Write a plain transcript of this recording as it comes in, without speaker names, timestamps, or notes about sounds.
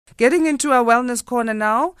Getting into our wellness corner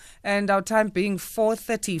now, and our time being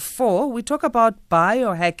 4:34, we talk about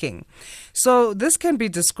biohacking. So this can be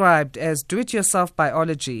described as do-it-yourself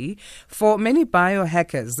biology. For many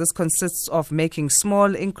biohackers, this consists of making small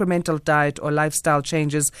incremental diet or lifestyle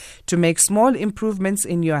changes to make small improvements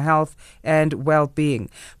in your health and well-being.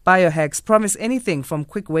 Biohacks promise anything from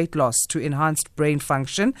quick weight loss to enhanced brain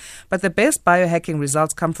function, but the best biohacking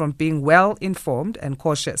results come from being well-informed and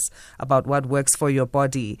cautious about what works for your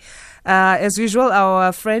body. As usual,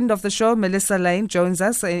 our friend of the show, Melissa Lainn, joins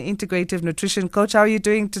us, an integrative nutrition coach. How are you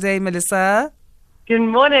doing today, Melissa? Good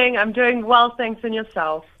morning. I'm doing well, thanks, and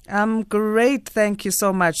yourself? I'm great, thank you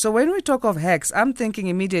so much. So when we talk of hacks, I'm thinking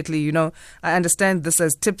immediately, I understand this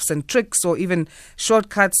as tips and tricks or even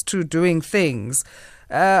shortcuts to doing things.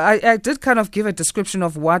 I did kind of give a description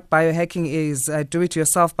of what biohacking is,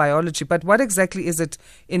 do-it-yourself biology, but what exactly is it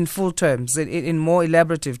in full terms, in more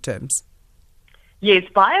elaborative terms? Yes,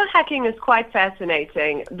 biohacking is quite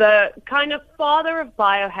fascinating. The kind of father of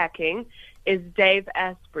biohacking is Dave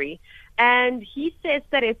Asprey, and he says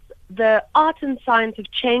that it's the art and science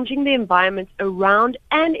of changing the environment around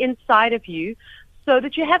and inside of you so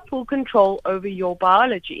that you have full control over your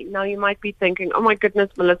biology. Now, you might be thinking, oh my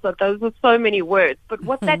goodness, Melissa, those are so many words. But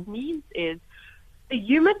what that means is the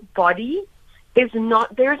human body there's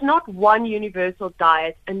not one universal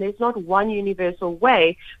diet and there's not one universal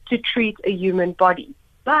way to treat a human body.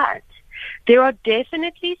 But there are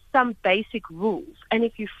definitely some basic rules. And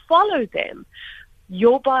if you follow them,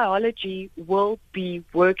 your biology will be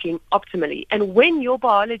working optimally. And when your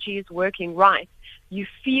biology is working right, you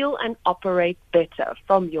feel and operate better,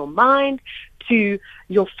 from your mind to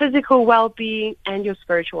your physical well-being and your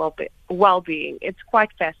spiritual well-being. It's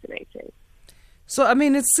quite fascinating. So,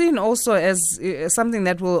 it's seen also as something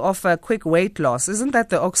that will offer quick weight loss. Isn't that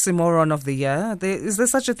the oxymoron of the year? Is there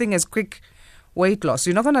such a thing as quick weight loss?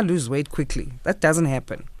 You're not going to lose weight quickly. That doesn't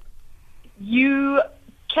happen. You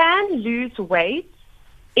can lose weight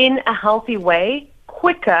in a healthy way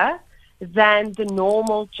quicker than the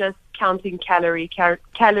normal just counting calorie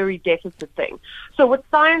deficit thing. So what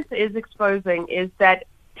science is exposing is that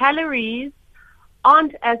calories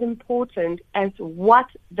aren't as important as what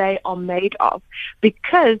they are made of,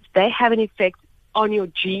 because they have an effect on your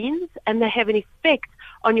genes and they have an effect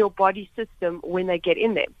on your body system when they get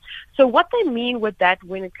in there. So what they mean with that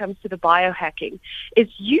when it comes to the biohacking is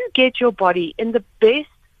you get your body in the best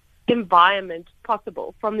environment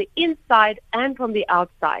possible from the inside and from the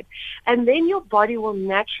outside, and then your body will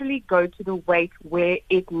naturally go to the weight where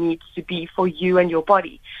it needs to be for you and your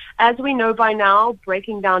body. As we know by now,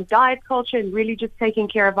 breaking down diet culture and really just taking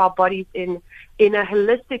care of our bodies in a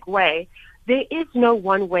holistic way, there is no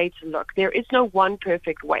one way to look. There is no one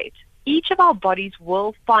perfect weight. Each of our bodies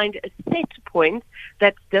will find a set point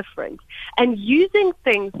that's different, and using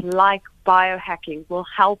things like biohacking will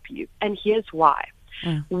help you, and here's why.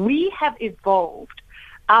 We have evolved.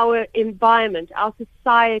 Our environment, our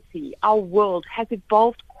society, our world has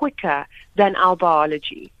evolved quicker than our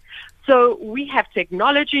biology. So we have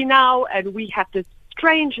technology now, and we have this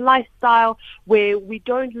strange lifestyle where we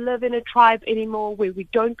don't live in a tribe anymore, where we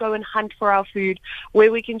don't go and hunt for our food,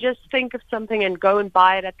 where we can just think of something and go and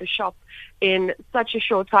buy it at the shop in such a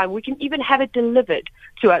short time. We can even have it delivered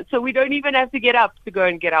to us, so we don't even have to get up to go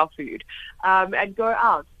and get our food and go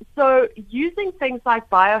out. So using things like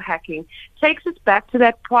biohacking takes us back to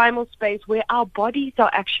that primal space where our bodies are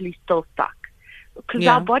actually still stuck, because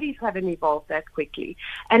our bodies haven't evolved that quickly,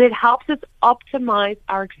 and it helps us optimize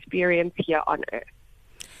our experience here on Earth.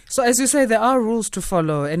 So as you say, there are rules to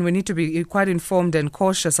follow, and we need to be quite informed and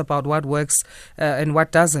cautious about what works and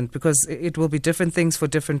what doesn't, because it will be different things for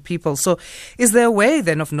different people. So is there a way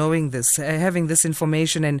then of knowing this, having this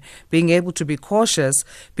information and being able to be cautious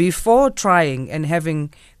before trying and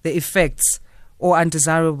having the effects or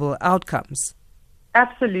undesirable outcomes?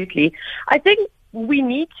 Absolutely. I think we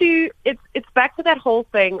need to, it's back to that whole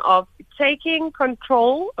thing of taking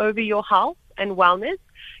control over your health and wellness.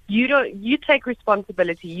 You take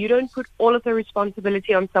responsibility. You don't put all of the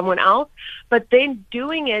responsibility on someone else, but then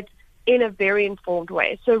doing it in a very informed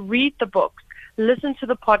way. So read the books, listen to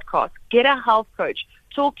the podcast, get a health coach,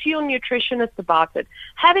 talk to your nutritionist about it,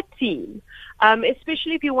 have a team,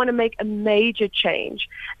 especially if you want to make a major change.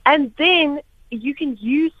 And then you can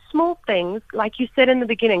use small things, like you said in the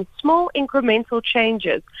beginning, small incremental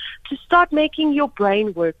changes to start making your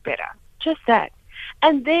brain work better. Just that.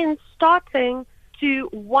 And then starting to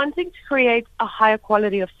wanting to create a higher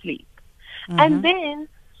quality of sleep. And then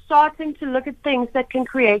starting to look at things that can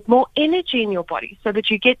create more energy in your body, so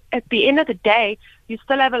that you get, at the end of the day, you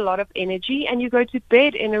still have a lot of energy and you go to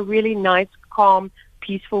bed in a really nice, calm,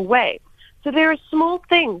 peaceful way. So there are small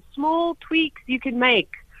things, small tweaks you can make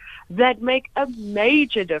that make a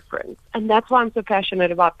major difference. And that's why I'm so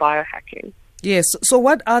passionate about biohacking. Yes. So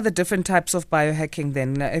what are the different types of biohacking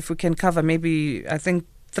then? If we can cover maybe, I think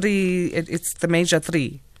it's the major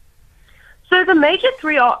three. So the major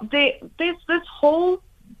three are, there's this whole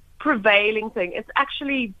prevailing thing. It's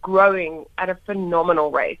actually growing at a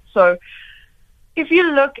phenomenal rate. So if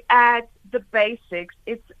you look at the basics,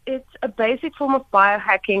 it's a basic form of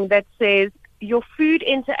biohacking that says your food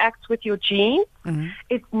interacts with your genes. Mm-hmm.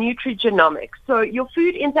 It's nutrigenomics. So your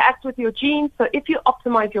food interacts with your genes. So if you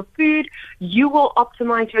optimize your food, you will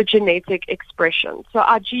optimize your genetic expression. So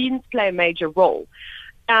our genes play a major role.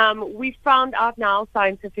 We found out now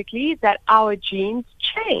scientifically that our genes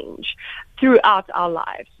change throughout our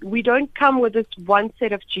lives. We don't come with this one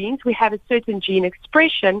set of genes. We have a certain gene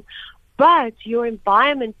expression, but your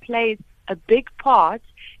environment plays a big part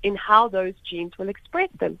in how those genes will express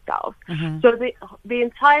themselves. Mm-hmm. So the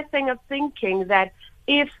entire thing of thinking that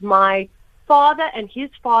if my father and his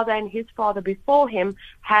father and his father before him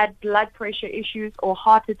had blood pressure issues or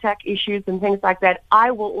heart attack issues and things like that,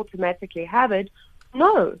 I will automatically have it.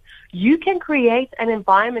 No, you can create an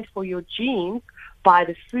environment for your genes by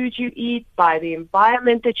the food you eat, by the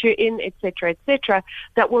environment that you're in, etc.,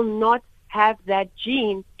 that will not have that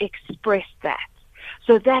gene express that.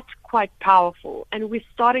 So that's quite powerful, and we're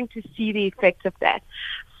starting to see the effect of that.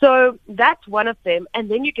 So that's one of them, and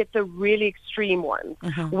then you get the really extreme ones,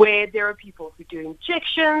 where there are people who do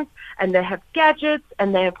injections, and they have gadgets,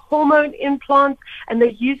 and they have hormone implants, and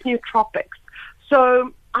they use nootropics.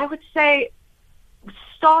 So I would say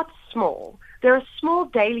start small. There are small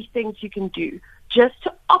daily things you can do just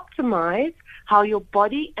to optimize how your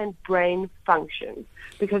body and brain functions.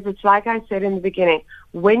 Because it's like I said in the beginning,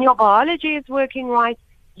 when your biology is working right,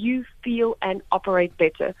 you feel and operate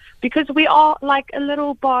better. Because we are like a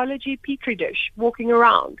little biology petri dish walking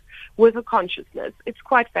around with a consciousness. It's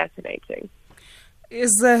quite fascinating.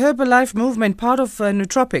 Is the Herbalife movement part of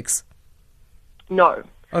nootropics? No.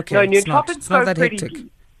 Okay, no, nootropics go pretty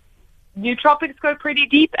deep. Nootropics go pretty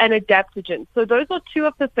deep, and adaptogens. So those are two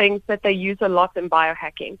of the things that they use a lot in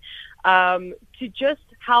biohacking to just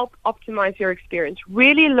help optimize your experience.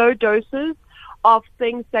 Really low doses of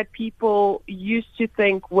things that people used to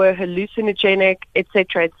think were hallucinogenic,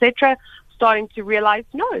 etc., starting to realize,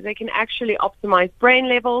 no, they can actually optimize brain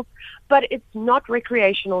levels, but it's not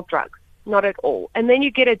recreational drugs, not at all. And then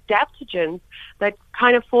you get adaptogens that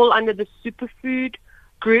kind of fall under the superfood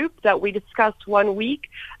group that we discussed one week.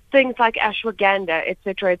 Things like ashwagandha,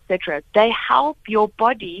 etc., they help your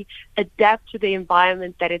body adapt to the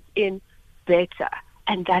environment that it's in better.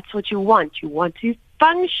 And that's what you want. You want to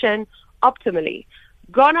function optimally.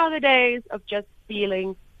 Gone are the days of just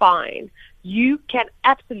feeling fine. You can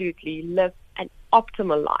absolutely live an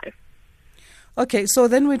optimal life. Okay, so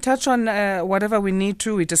then we touch on whatever we need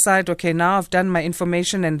to. We decide, okay, now I've done my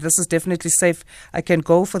information and this is definitely safe. I can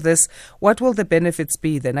go for this. What will the benefits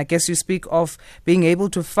be then? I guess you speak of being able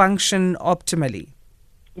to function optimally.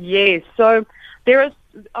 Yes, so there is,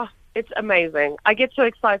 it's amazing. I get so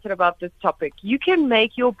excited about this topic. You can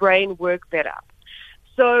make your brain work better.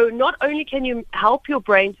 So not only can you help your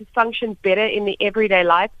brain to function better in the everyday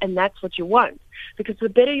life, and that's what you want, because the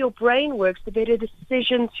better your brain works, the better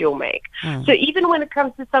decisions you'll make. So even when it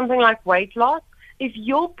comes to something like weight loss, if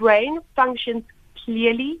your brain functions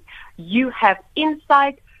clearly, you have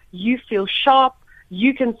insight, you feel sharp,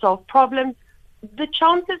 you can solve problems, the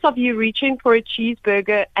chances of you reaching for a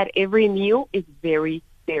cheeseburger at every meal is very,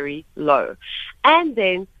 very low. And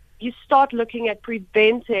then you start looking at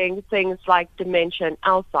preventing things like dementia and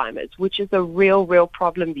Alzheimer's, which is a real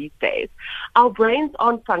problem these days. Our brains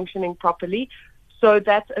aren't functioning properly, so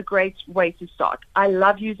that's a great way to start. I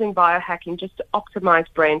love using biohacking just to optimize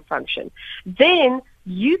brain function. Then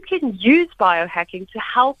you can use biohacking to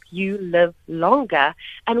help you live longer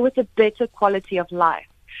and with a better quality of life.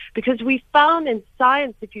 Because we found in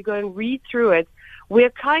science, if you go and read through it,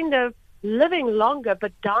 we're kind of living longer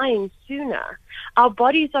but dying sooner. Our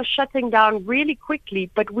bodies are shutting down really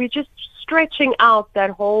quickly, but we're just stretching out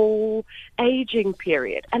that whole aging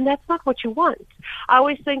period. And that's not what you want. I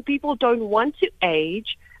always think people don't want to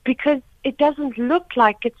age because it doesn't look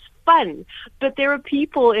like it's fun. But there are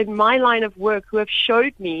people in my line of work who have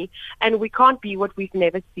showed me, and we can't be what we've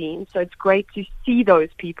never seen. So it's great to see those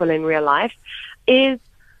people in real life, is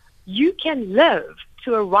you can live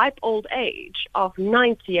to a ripe old age of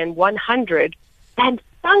 90 and 100 and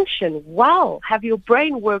function well, have your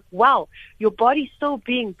brain work well, your body still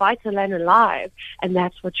being vital and alive, and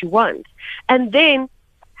that's what you want. And then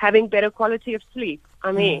having better quality of sleep.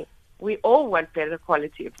 I mean, we all want better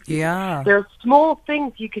quality of sleep. Yeah. There are small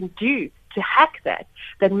things you can do to hack that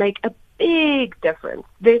make a big difference.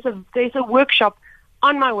 There's a workshop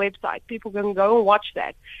on my website. People can go and watch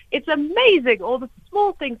that. It's amazing, all the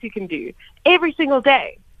small things you can do every single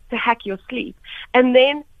day to hack your sleep. And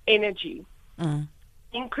then energy.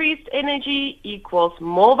 Increased energy equals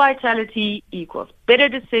more vitality, equals better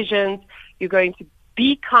decisions. You're going to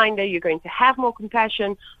be kinder. You're going to have more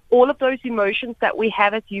compassion. All of those emotions that we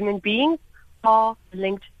have as human beings are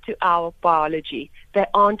linked to our biology. They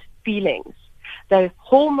aren't feelings. They're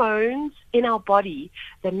hormones in our body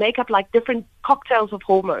that make up like different cocktails of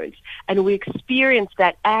hormones. And we experience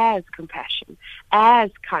that as compassion,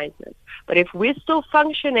 as kindness. But if we're still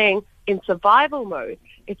functioning in survival mode,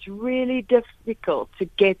 it's really difficult to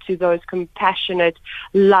get to those compassionate,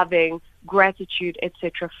 loving, gratitude,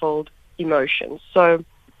 etc. filled emotions. So,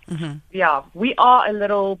 yeah, we are a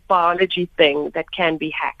little biology thing that can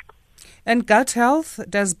be hacked. And gut health,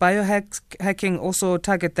 does biohacking also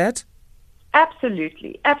target that?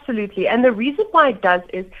 Absolutely, absolutely. And the reason why it does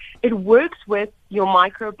is it works with your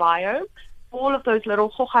microbiome, all of those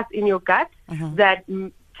little hojas in your gut that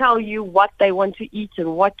tell you what they want to eat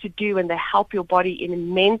and what to do, and they help your body in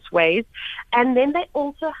immense ways. And then they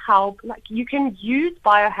also help, like you can use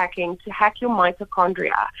biohacking to hack your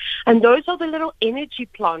mitochondria. And those are the little energy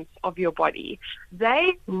plants of your body.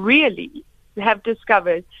 They really have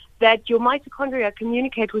discovered that your mitochondria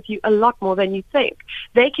communicate with you a lot more than you think.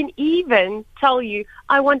 They can even tell you,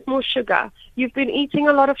 I want more sugar. You've been eating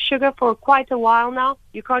a lot of sugar for quite a while now.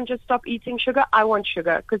 You can't just stop eating sugar. I want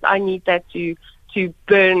sugar because I need that to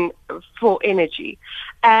burn for energy.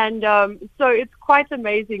 And so it's quite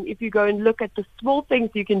amazing if you go and look at the small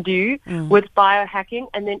things you can do with biohacking,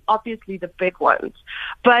 and then obviously the big ones.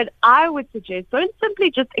 But I would suggest don't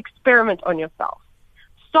simply just experiment on yourself.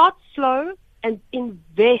 Start slow and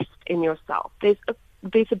invest in yourself. There's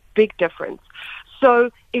a big difference.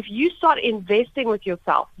 So if you start investing with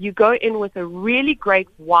yourself, you go in with a really great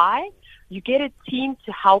why, you get a team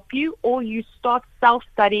to help you, or you start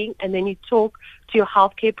self-studying and then you talk to your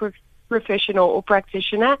healthcare professional or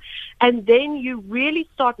practitioner, and then you really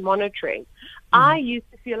start monitoring. I used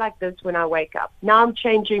to feel like this when I wake up. Now I'm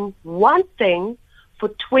changing one thing for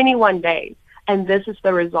 21 days, and this is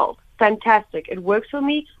the result. Fantastic. It works for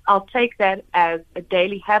me. I'll take that as a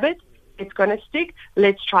daily habit. It's going to stick.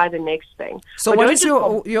 Let's try the next thing. So what is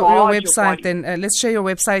your website then? Let's share your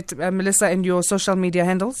website, Melissa, and your social media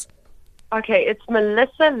handles. Okay, it's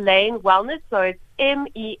Melissa Lainn Wellness. So it's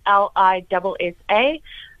MELISSA.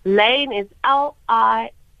 Lainn is LAINN,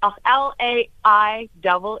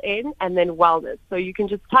 and then wellness. So you can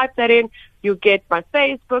just type that in. You'll get my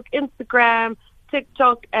Facebook, Instagram,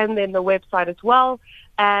 TikTok, and then the website as well.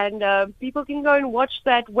 And people can go and watch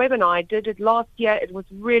that webinar. I did it last year. It was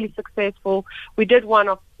really successful. We did one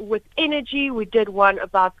with energy. We did one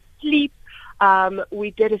about sleep.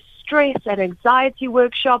 We did a stress and anxiety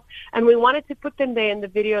workshop, and we wanted to put them there in the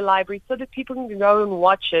video library so that people can go and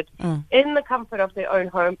watch it in the comfort of their own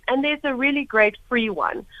home. And there's a really great free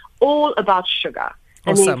one all about sugar.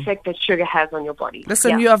 Awesome. And the effect that sugar has on your body.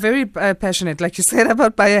 Listen, you are very passionate, like you said,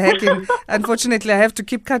 about biohacking. Unfortunately, I have to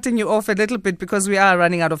keep cutting you off a little bit because we are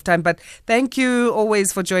running out of time. But thank you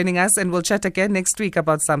always for joining us, and we'll chat again next week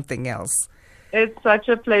about something else. It's such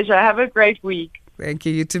a pleasure. Have a great week. Thank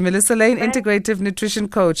you. To Melissa Lainn, Integrative Nutrition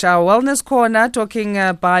Coach. Our Wellness Corner talking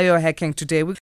biohacking today.